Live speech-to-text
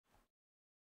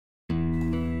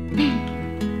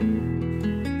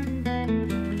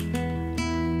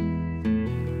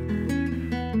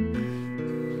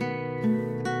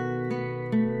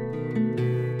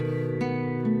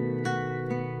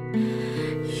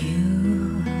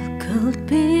could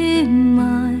be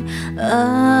my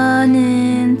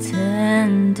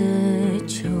unintended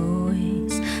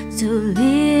choice to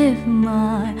live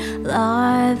my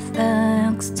life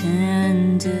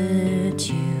extended.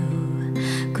 You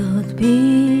could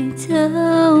be the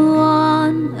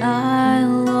one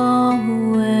I'll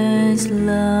always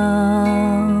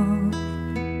love.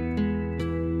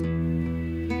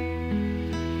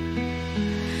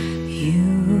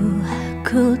 You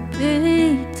could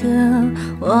be the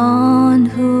one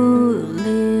who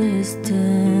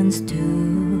listens to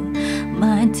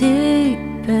my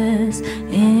deepest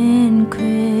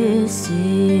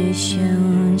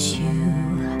inquisitions. You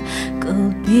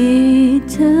could be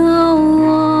the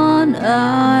one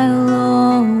I'll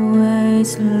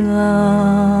always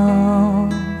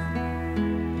love.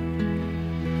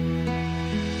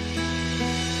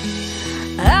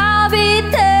 I'll be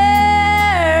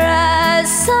there as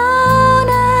soon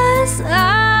as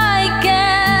I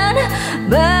can,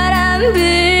 but I'm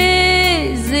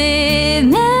busy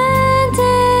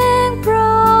mending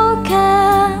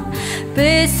broken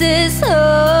pieces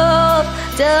of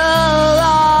the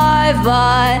life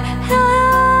I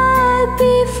had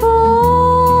before.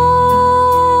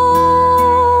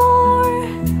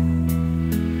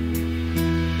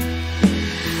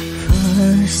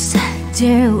 First,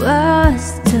 there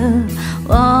was the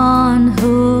one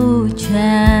who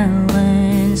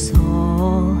challenged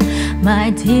all my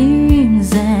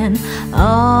dreams and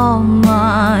all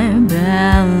my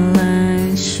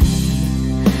balance. She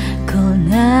could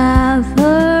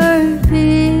never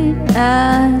be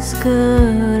as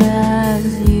good as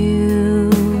you.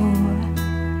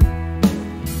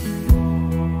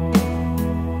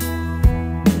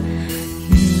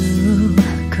 You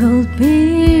could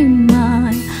be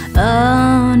my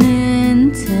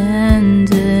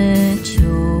unintended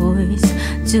choice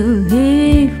to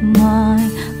live my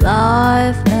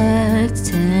life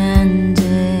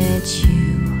extended.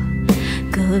 You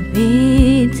could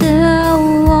be the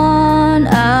one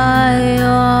I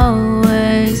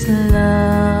always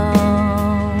love.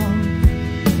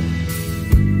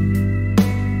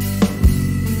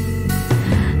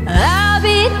 I'll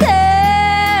be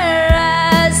there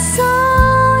as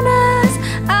soon as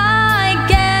I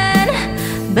can,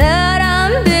 but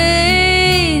I'm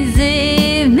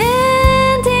busy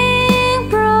mending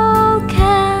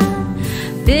broken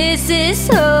pieces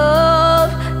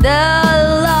of the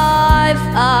life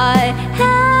I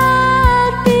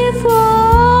had before.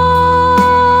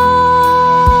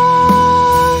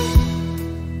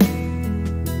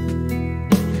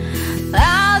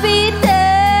 I'll be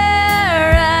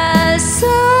there as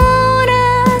soon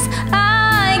as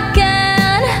I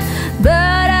can,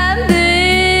 but I'm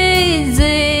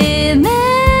busy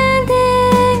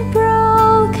mending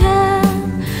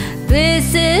broken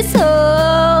pieces of